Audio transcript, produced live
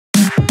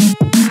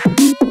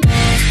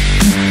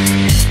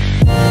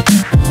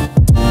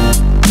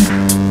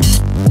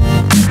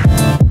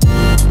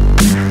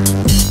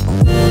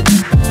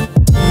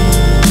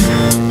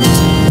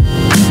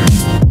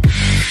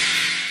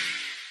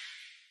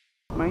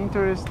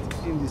interest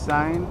in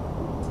design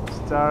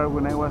started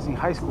when I was in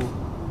high school.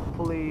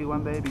 Hopefully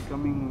one day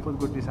becoming a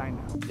footwear designer.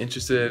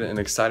 Interested and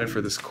excited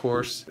for this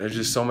course. There's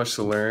just so much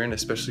to learn,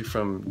 especially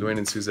from Dwayne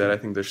and Suzette. I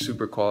think they're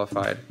super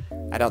qualified.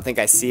 I don't think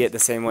I see it the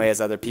same way as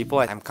other people.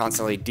 I'm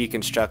constantly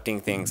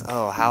deconstructing things.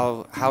 Oh,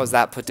 how is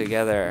that put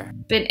together?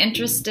 Been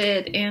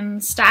interested in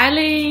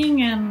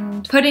styling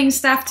and putting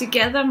stuff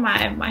together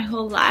my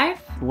whole life.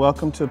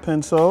 Welcome to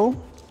Pensole.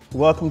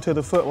 Welcome to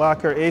the Foot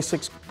Locker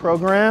ASICS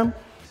program.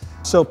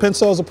 So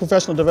Pensole is a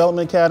professional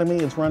development academy.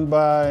 It's run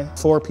by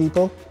 4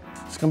 people.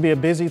 It's gonna be a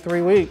busy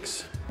 3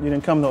 weeks. You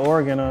didn't come to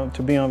Oregon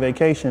to be on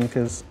vacation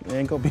because there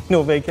ain't gonna be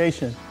no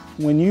vacation.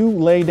 When you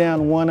lay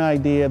down one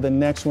idea, the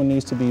next one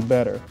needs to be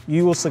better.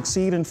 You will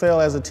succeed and fail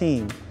as a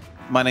team.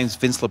 My name's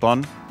Vince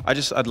LeBon.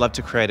 I'd love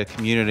to create a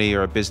community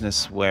or a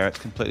business where it's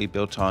completely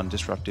built on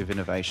disruptive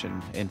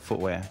innovation in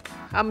footwear.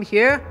 I'm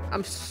here,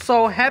 I'm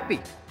so happy.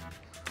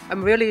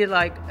 I'm really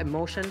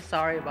emotion,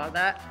 sorry about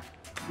that.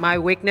 My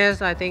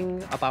weakness, I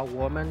think, about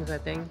women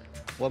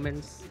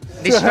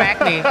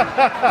distract me.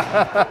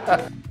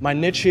 My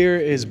niche here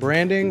is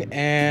branding,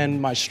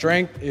 and my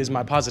strength is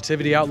my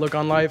positivity outlook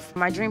on life.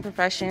 My dream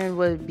profession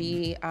would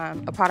be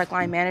a product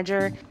line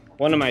manager.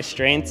 One of my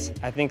strengths,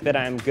 I think that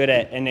I'm good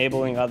at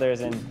enabling others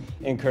and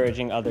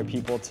encouraging other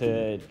people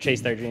to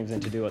chase their dreams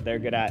and to do what they're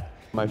good at.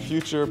 My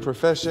future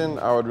profession,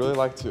 I would really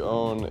like to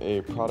own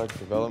a product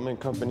development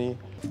company.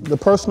 The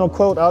personal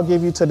quote I'll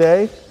give you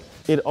today: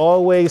 it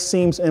always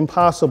seems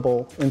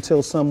impossible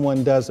until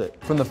someone does it.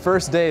 From the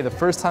first day, the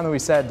first time that we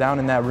sat down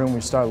in that room, we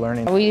start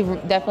learning. We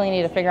definitely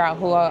need to figure out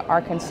who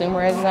our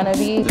consumer is going to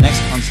be. The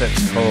next concept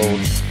is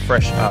called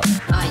Fresh Up.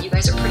 You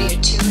guys are pretty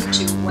attuned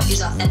to what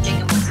is authentic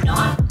and what's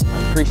not.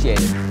 Appreciate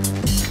it.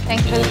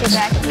 Thanks for the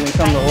feedback. You didn't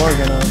come to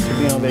Oregon to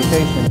be on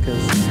vacation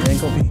because there ain't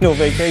gonna be no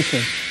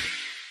vacation.